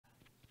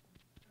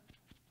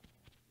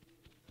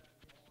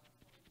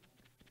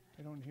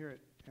I don't hear it,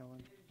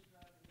 Alan.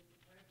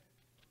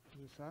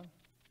 Is this on?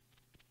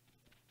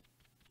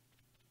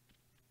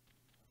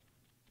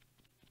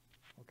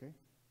 Okay.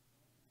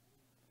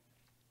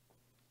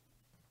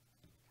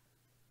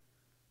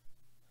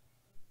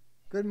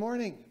 Good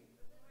morning.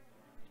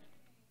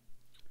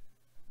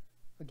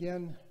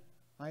 Again,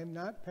 I am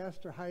not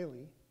Pastor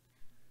Hiley.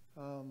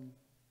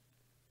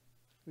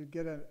 We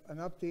get an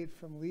update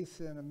from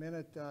Lisa in a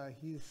minute.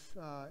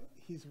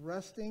 He's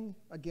resting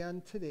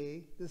again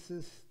today. This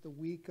is the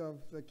week of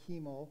the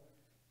chemo,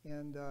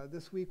 and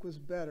this week was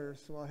better,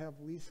 so I'll have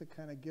Lisa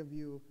kind of give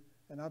you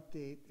an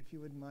update, if you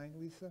would mind,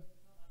 Lisa.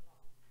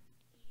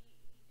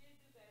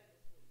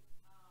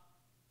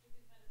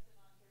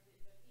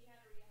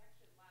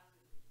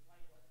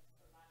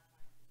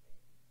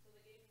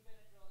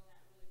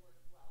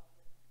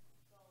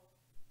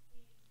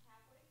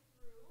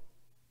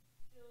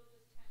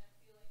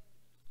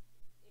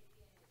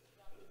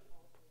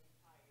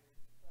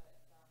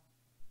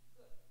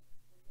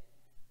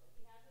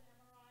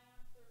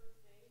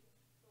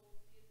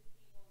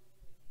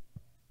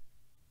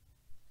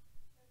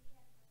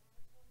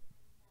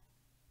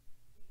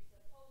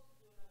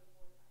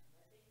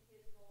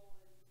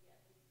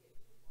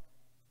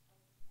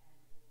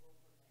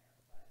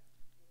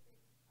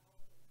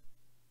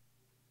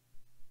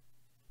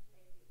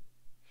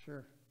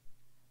 Sure.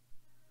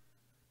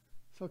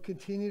 So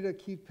continue to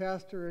keep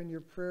Pastor in your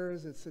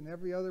prayers. It's an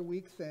every other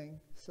week thing.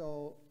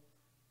 So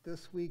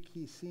this week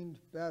he seemed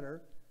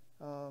better.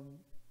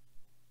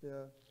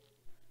 The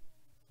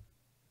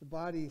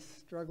body's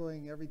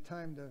struggling every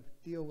time to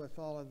deal with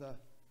all of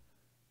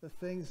the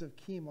things of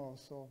chemo.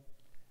 So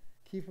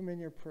keep him in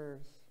your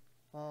prayers.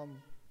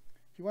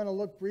 If you want to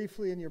look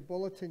briefly in your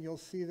bulletin, you'll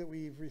see that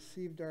we've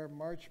received our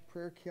March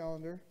prayer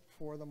calendar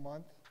for the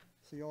month.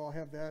 So you'll all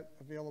have that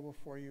available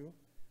for you.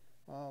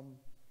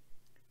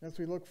 As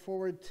we look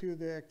forward to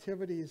the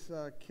activities,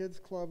 Kids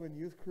Club and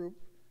Youth Group,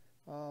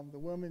 the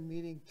women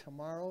meeting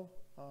tomorrow.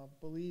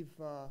 Believe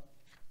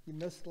you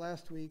missed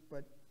last week,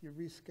 but you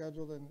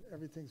rescheduled and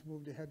everything's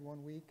moved ahead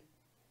 1 week.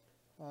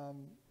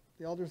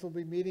 The elders will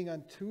be meeting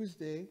on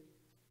Tuesday,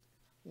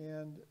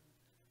 and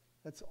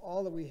that's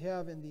all that we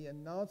have in the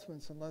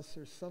announcements unless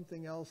there's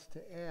something else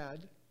to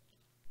add.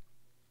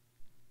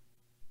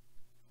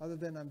 Other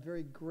than I'm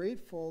very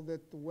grateful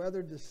that the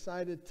weather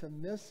decided to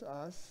miss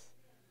us.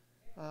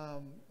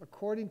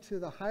 According to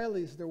the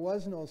Hileys, there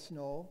was no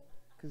snow,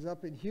 because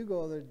up in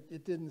Hugo,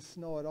 it didn't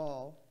snow at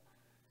all.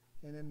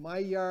 And in my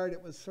yard,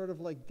 it was sort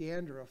of like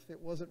dandruff. It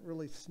wasn't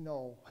really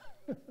snow.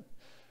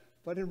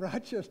 But in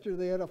Rochester,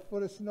 they had a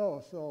foot of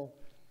snow, so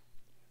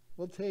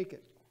we'll take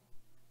it.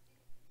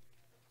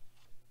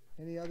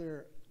 Any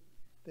other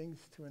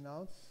things to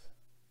announce?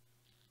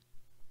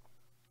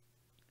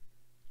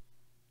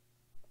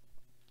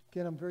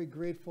 Again, I'm very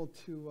grateful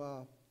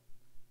to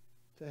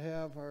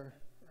have our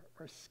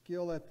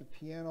skill at the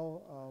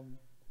piano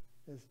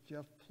as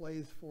Jeff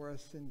plays for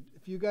us. And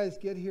if you guys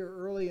get here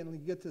early and we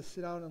get to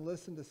sit down and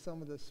listen to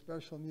some of the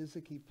special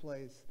music he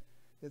plays,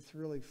 it's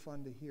really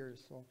fun to hear.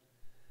 So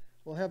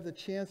we'll have the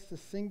chance to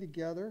sing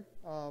together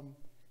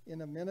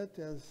in a minute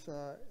as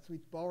we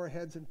bow our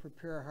heads and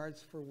prepare our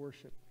hearts for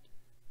worship.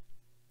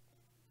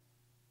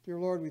 Dear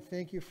Lord, we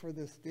thank you for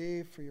this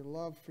day, for your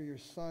love, for your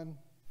Son,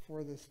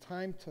 for this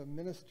time to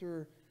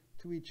minister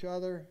to each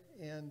other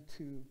and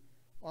to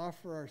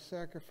offer our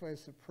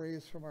sacrifice of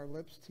praise from our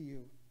lips to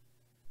you.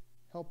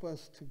 Help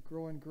us to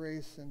grow in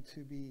grace and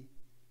to be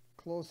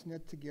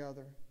close-knit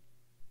together.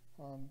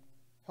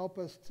 Help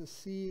us to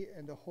see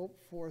and to hope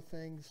for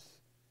things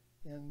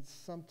and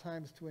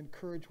sometimes to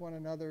encourage one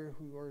another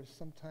who are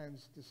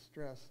sometimes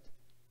distressed.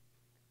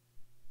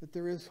 That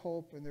there is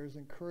hope and there's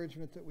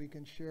encouragement that we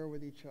can share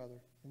with each other.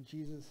 In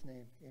Jesus'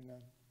 name,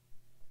 amen.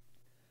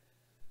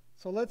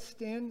 So let's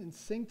stand and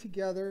sing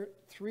together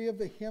 3 of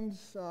the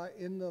hymns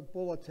in the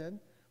bulletin.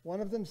 One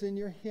of them's in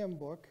your hymn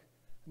book,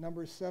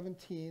 number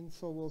 17.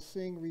 So we'll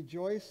sing,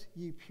 "Rejoice,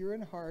 ye pure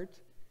in heart,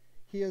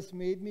 he has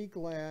made me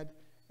glad,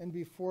 and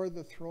before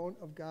the throne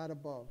of God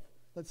above."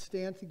 Let's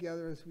stand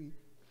together as we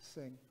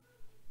sing.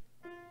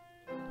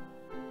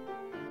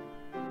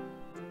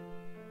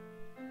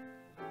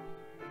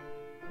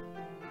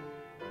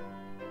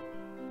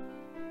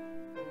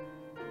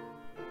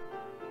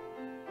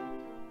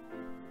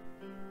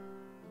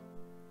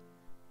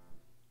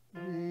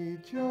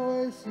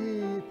 Rejoice,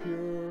 ye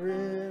pure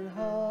in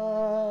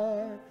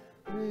heart,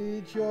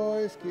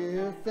 rejoice,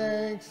 give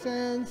thanks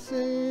and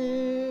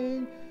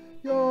sing,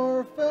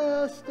 your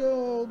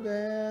festal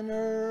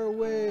banner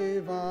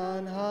wave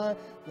on high,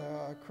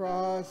 the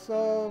cross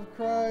of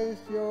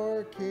Christ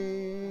your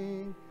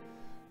King.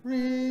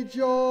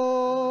 Rejoice,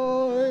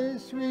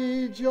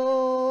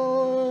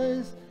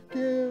 rejoice,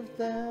 give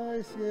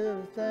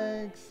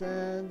thanks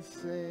and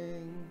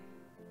sing.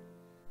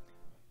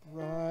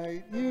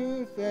 Bright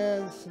youth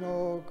and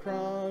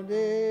snow-crowned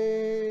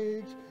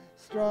age,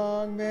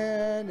 strong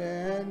men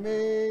and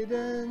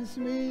maidens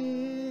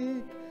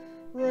meek,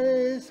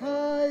 raise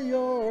high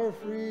your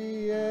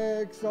free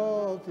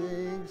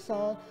exalting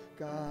song,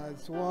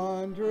 God's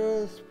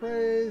wondrous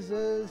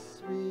praises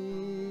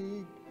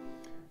speak.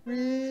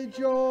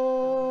 Rejoice,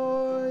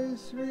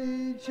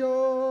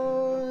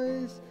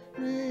 rejoice,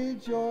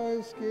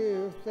 rejoice,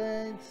 give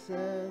thanks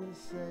and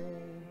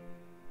sing.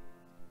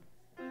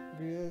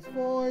 His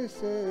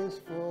voice is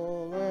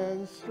full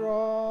and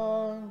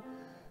strong,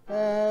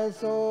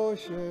 as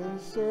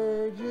oceans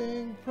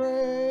surging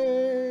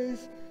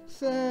praise.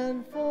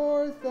 Send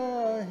forth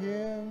the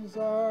hymns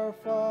our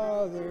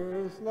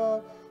fathers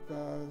love,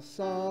 the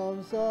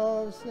psalms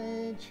of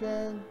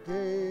ancient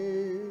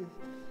days.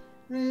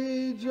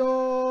 Rejoice,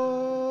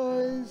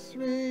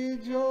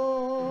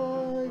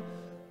 rejoice,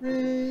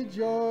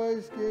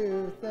 rejoice,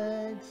 give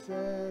thanks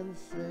and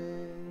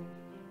sing.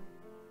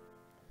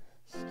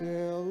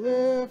 Still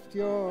lift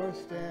your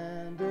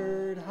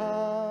standard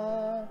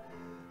high,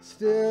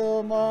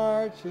 still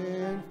march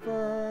in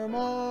firm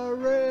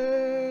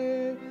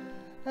array,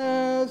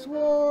 as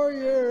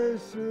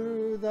warriors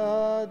through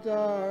the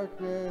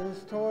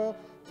darkness toil,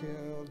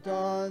 till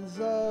dawns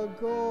a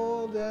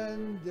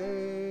golden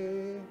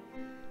day.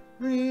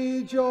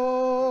 Rejoice,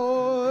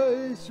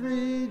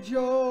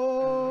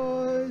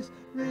 rejoice,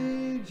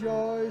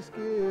 rejoice,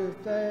 give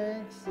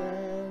thanks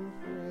and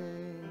praise.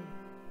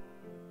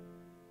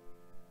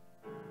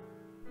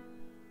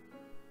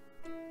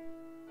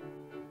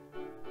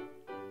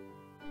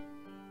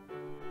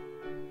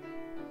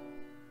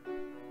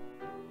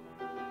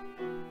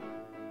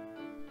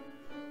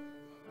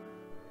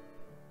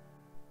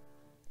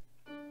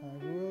 I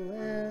will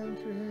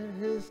enter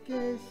his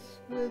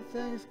gates with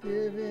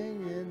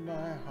thanksgiving in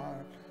my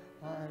heart.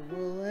 I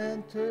will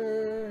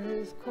enter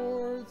his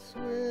courts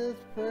with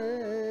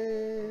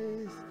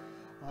praise.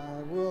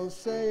 I will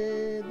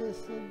say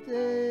this the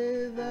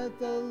day that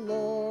the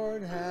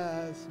Lord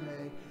has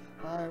made.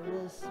 I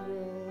will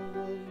thrill,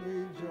 will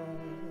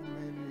rejoice, and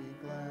make me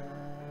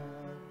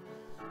glad.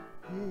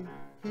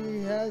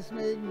 He has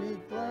made me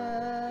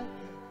glad.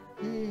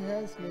 He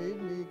has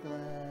made me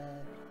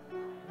glad.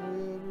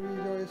 Will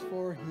rejoice,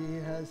 for he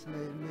has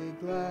made me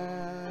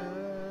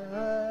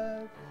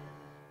glad.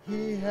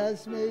 He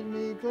has made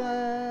me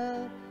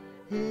glad.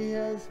 He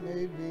has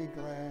made me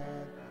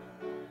glad.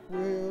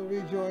 Will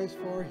rejoice,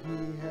 for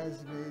he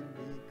has made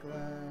me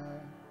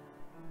glad.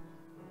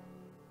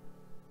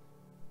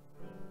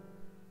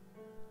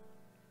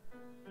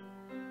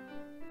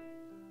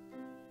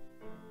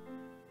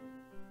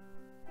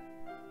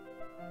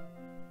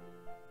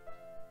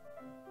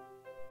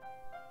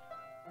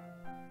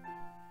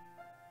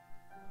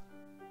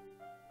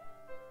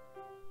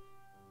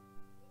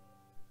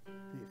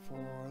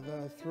 Before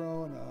the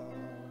throne of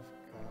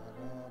God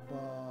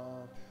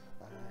above,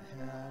 I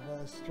have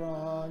a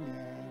strong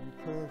and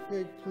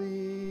perfect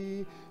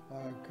plea,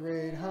 a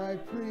great high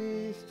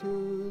priest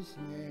whose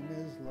name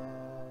is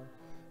love,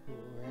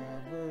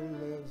 whoever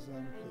lives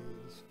and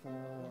pleads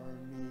for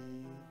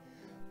me.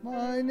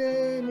 My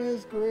name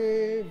is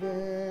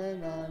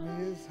graven on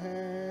his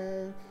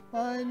hand,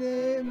 my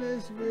name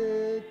is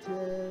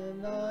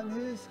written on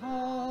his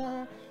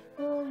heart.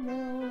 Oh,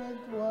 now I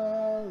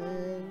dwell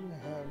in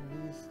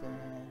heavenly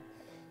stand.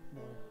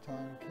 No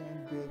tongue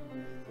can bid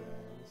me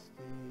thence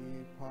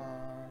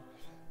depart.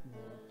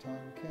 No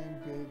tongue can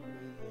bid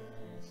me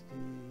thence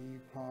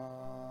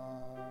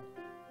depart.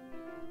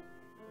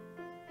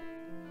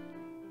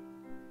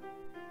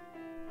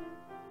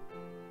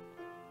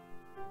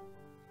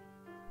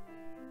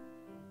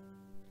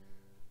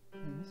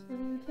 And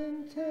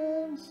Satan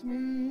tempts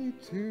me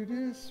to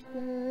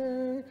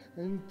despair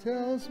and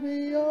tells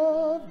me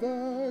of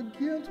the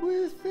guilt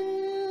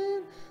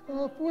within.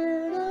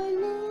 Upward I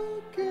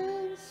look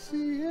and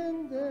see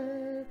him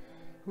there,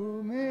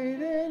 who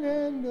made an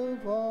end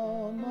of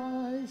all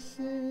my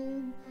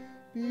sin.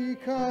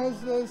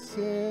 Because the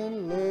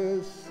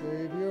sinless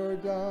Savior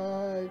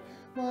died,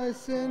 my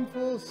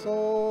sinful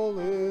soul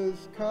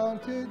is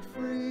counted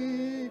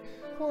free.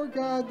 For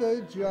God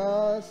the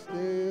just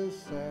is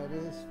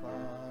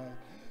satisfied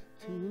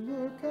to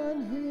look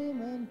on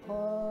him and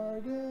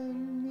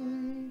pardon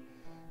me,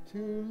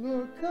 to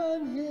look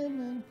on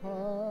him and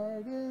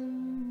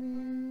pardon me.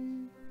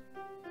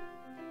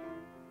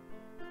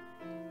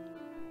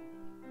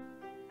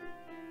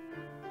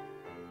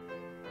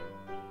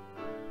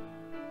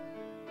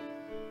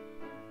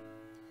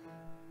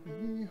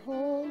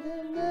 Behold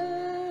him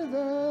there,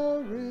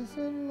 the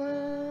risen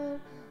Lamb,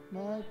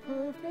 my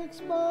perfect,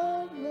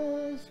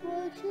 spotless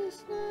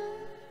righteousness,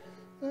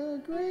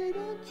 the great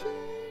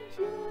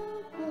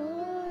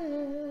unchangeable I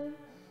am,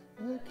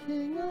 the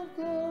King of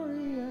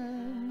glory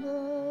and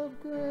of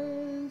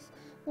grace.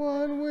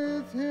 One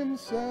with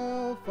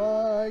himself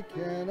I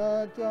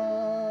cannot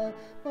die,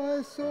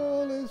 my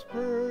soul is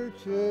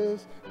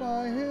purchased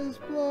by his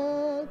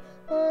blood,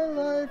 my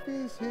life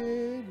is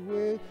hid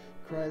with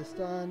Christ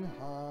on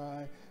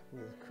high,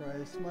 with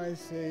Christ my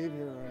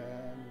Savior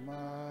and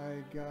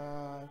my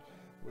God,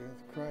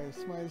 with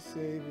Christ my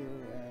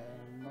Savior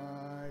and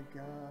my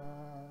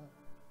God.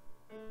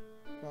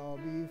 Bow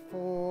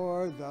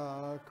before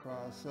the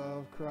cross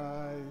of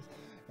Christ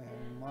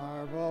and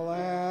marvel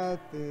at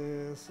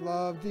this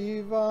love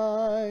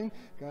divine.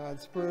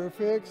 God's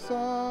perfect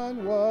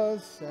Son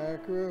was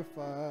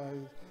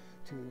sacrificed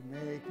to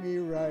make me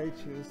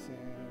righteous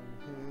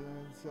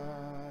in his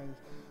eyes.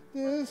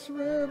 This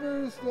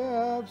river's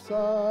depths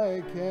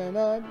I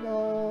cannot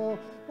know,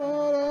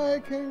 but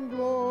I can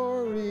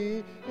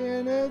glory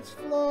in its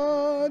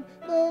flood.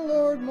 The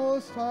Lord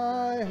Most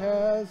High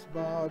has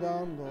bowed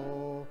down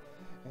low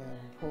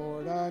and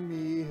poured on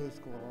me his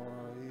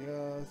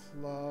glorious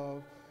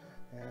love,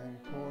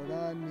 and poured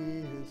on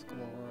me his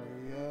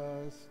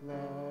glorious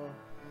love.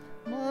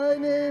 My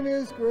name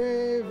is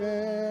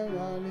graven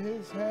on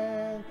his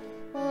hand,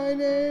 my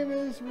name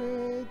is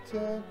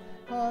written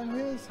on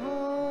his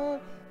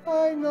heart.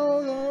 I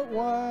know that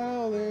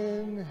while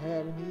in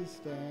heaven he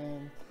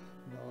stands,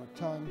 no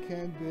tongue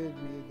can bid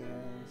me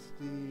thence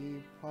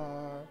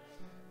depart.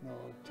 No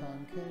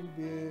tongue can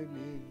bid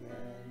me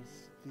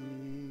thence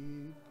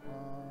depart.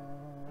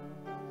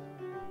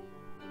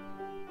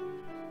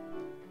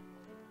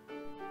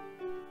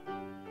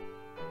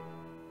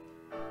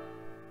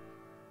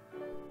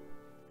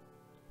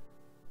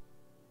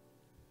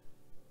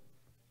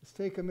 Let's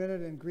take a minute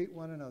and greet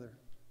one another.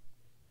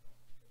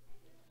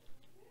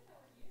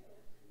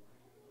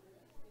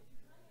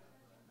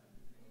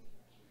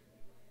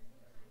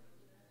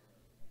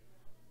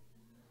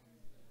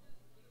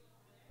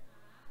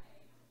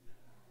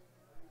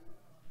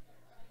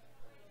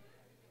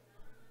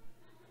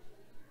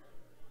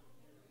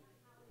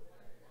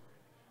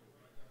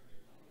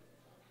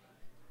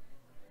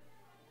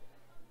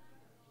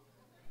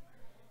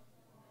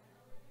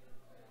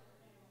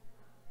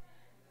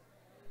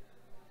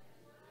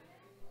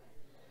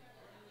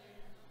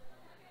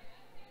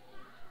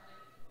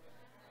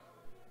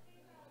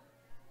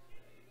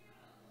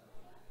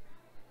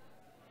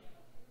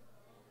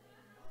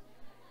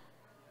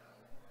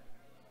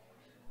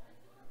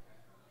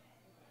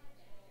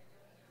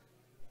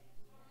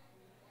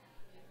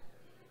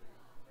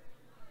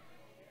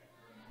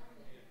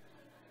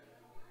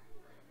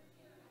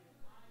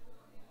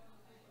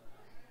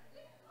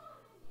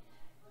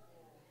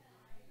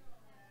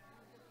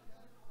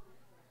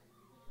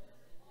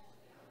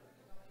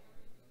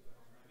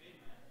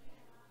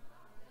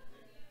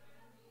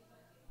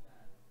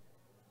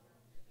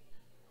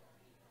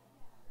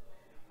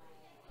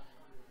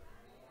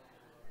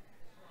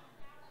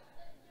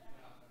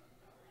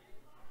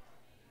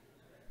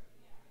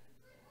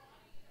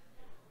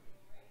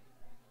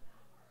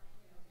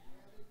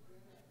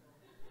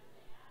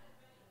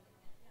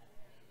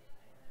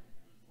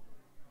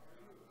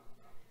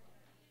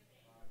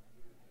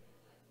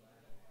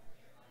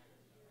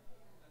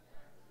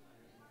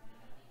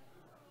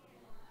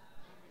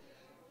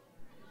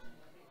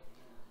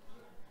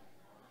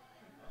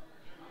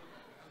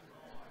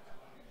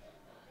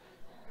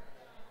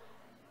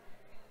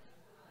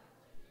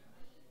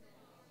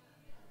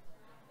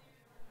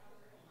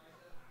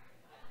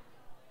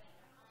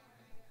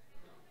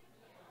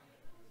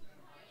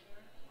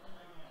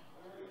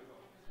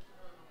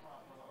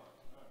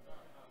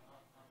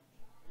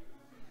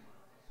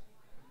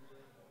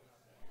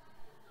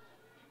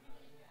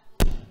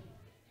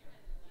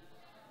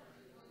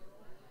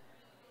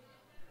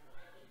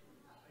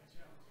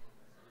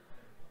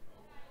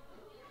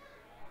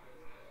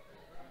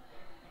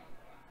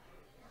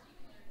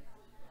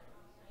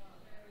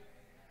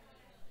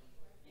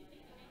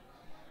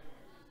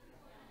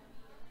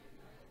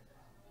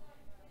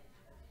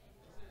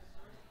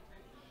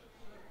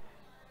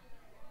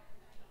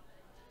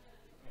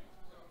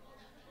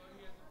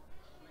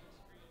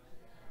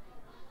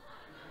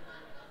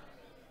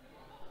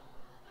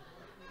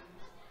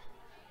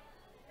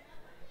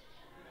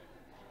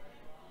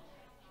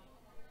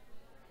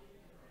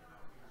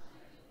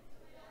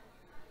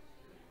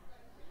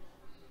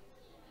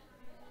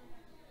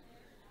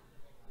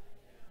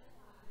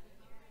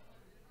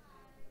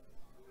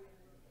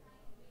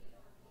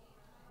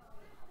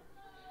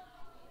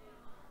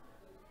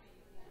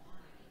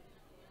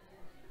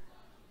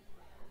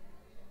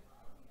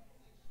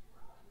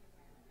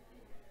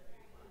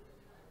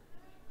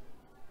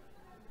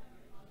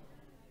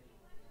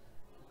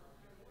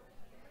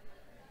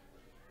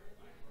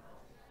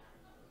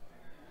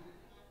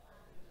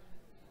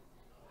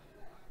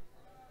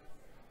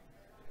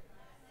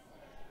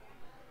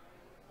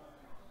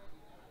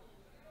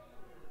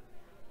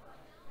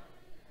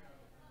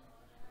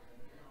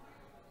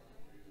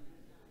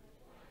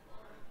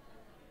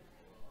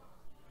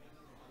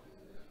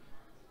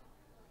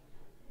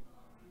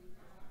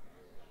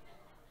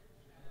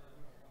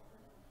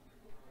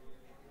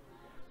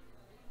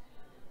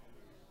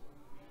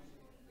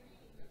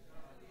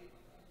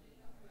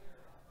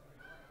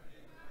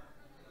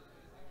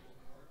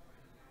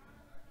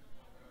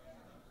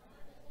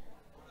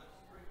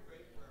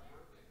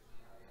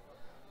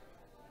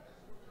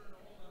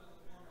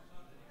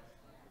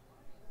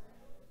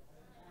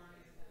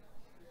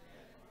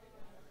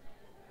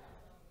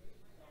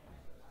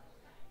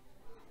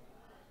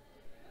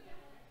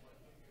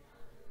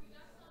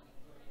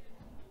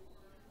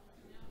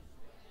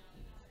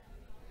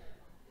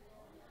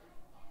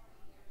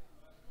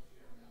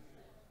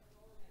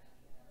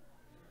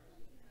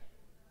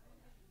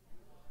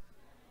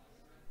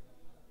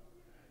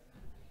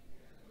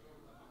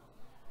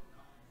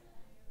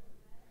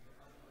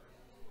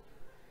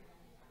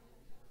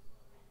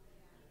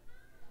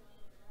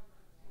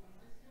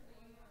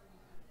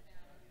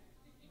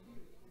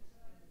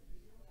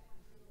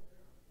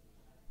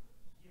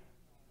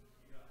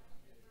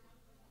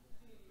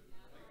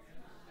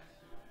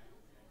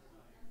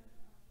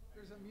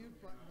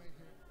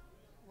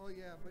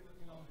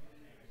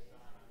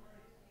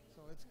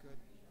 That's good.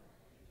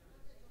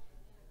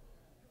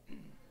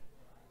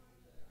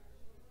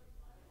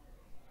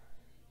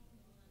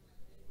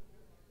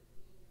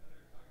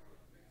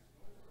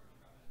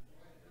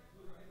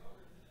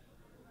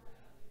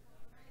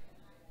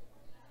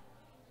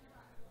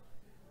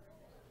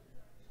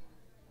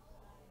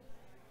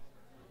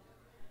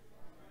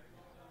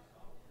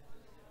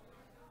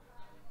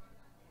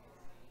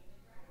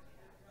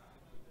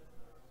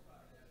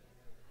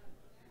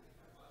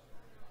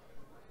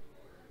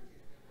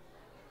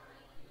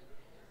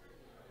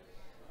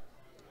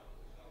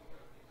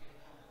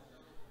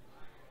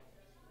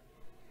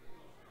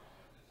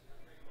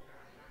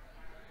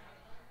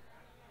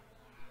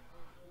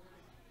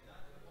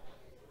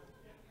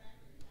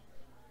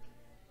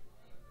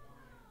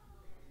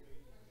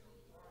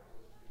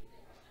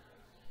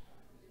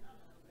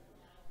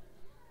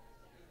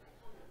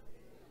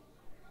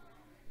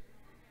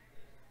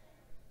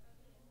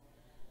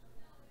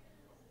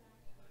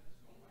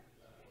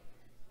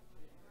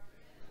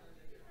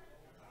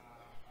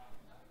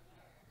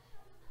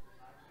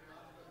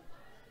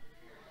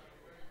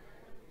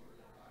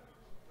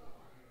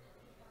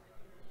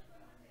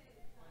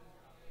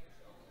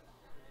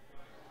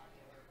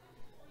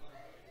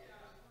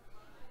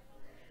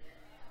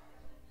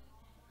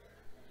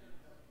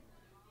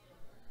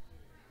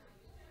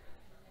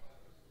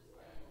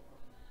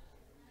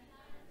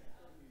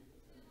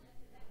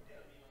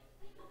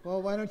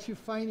 Well, why don't you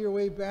find your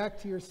way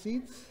back to your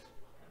seats?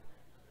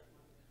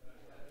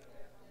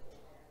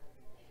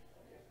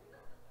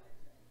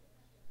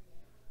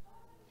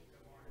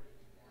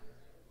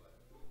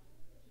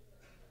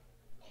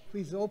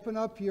 Please open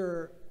up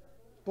your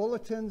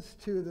bulletins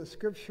to the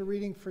scripture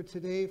reading for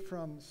today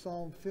from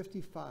Psalm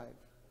 55.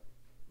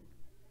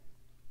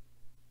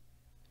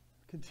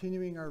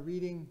 Continuing our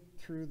reading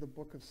through the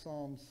book of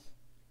Psalms.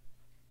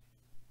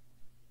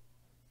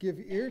 Give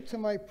ear to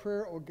my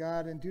prayer, O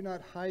God, and do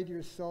not hide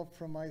yourself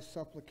from my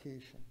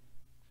supplication.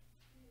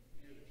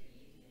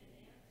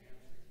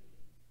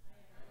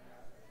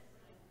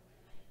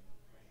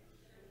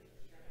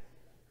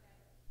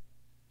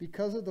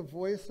 Because of the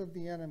voice of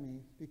the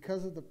enemy,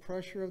 because of the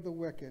pressure of the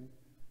wicked,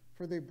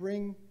 for they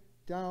bring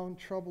down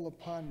trouble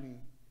upon me,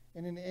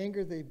 and in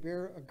anger they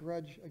bear a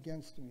grudge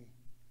against me.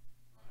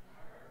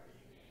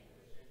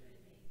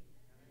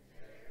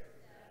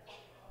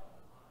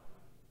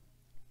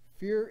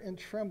 Fear and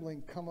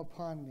trembling come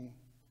upon me,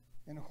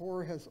 and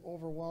horror has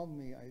overwhelmed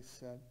me, I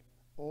said.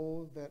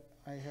 Oh, that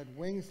I had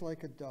wings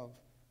like a dove.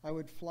 I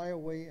would fly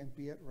away and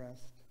be at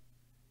rest.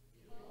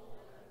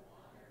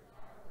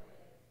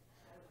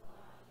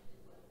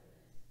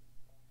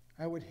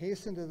 I would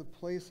hasten to the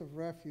place of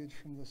refuge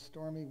from the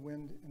stormy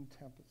wind and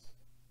tempest.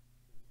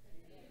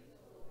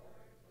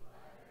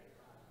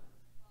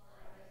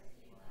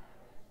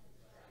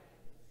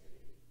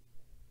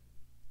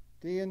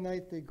 Day and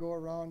night they go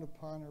around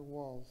upon her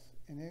walls,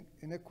 and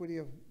iniquity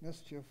of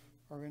mischief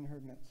are in her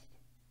midst.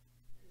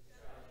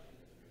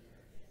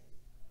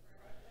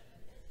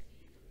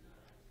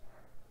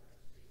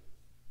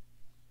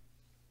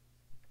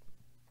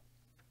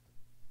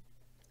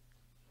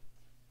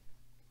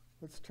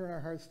 Let's turn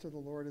our hearts to the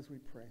Lord as we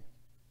pray.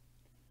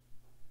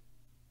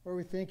 Lord,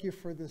 we thank you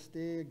for this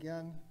day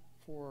again,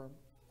 for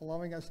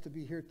allowing us to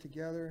be here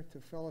together,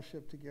 to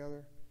fellowship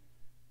together.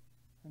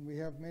 And we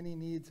have many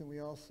needs, and we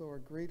also are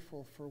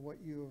grateful for what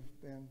you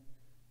have been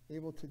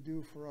able to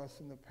do for us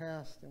in the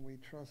past, and we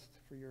trust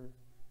for your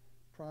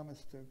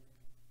promise to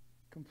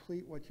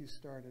complete what you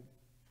started.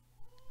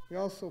 We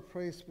also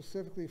pray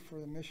specifically for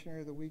the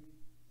missionary of the week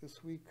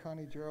this week,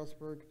 Connie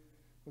Jarlsberg,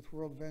 with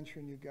World Venture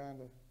in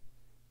Uganda,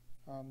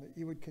 that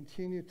you would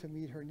continue to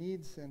meet her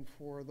needs and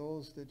for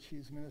those that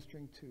she's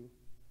ministering to.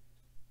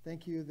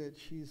 Thank you that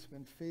she's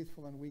been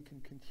faithful, and we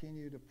can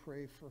continue to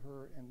pray for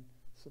her and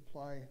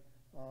supply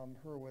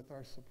her with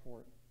our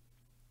support.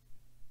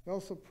 We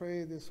also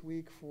pray this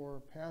week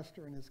for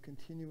Pastor and his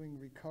continuing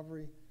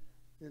recovery,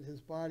 that his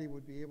body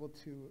would be able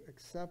to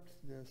accept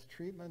this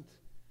treatment,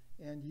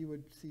 and you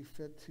would see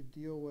fit to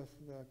deal with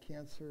the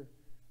cancer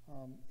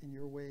in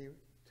your way,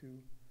 to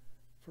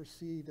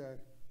foresee to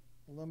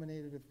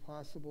eliminate it if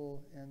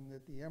possible, and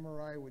that the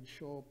MRI would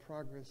show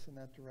progress in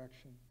that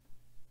direction.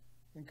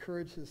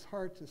 Encourage his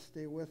heart to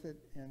stay with it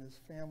and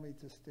his family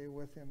to stay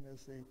with him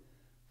as they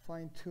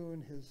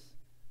fine-tune his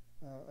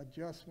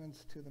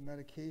adjustments to the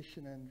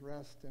medication and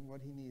rest and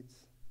what he needs.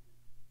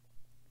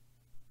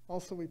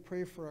 Also, we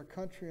pray for our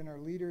country and our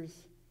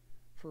leaders,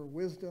 for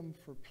wisdom,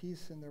 for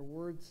peace in their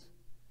words,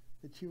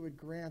 that you would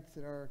grant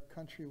that our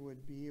country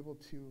would be able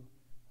to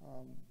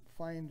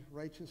find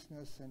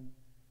righteousness and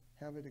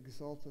have it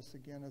exalt us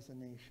again as a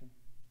nation.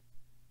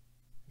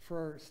 For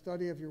our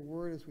study of your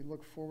word, as we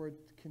look forward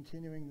to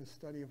continuing the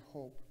study of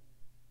hope,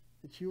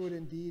 that you would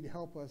indeed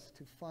help us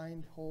to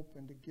find hope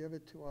and to give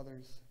it to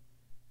others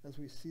as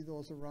we see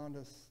those around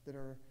us that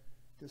are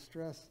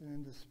distressed and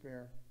in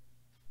despair.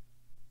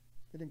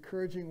 That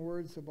encouraging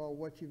words about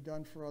what you've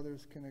done for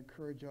others can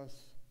encourage us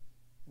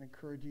and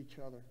encourage each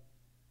other.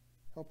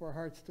 Help our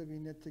hearts to be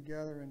knit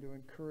together and to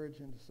encourage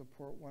and to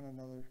support one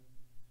another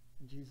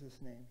In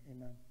Jesus' name,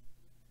 amen.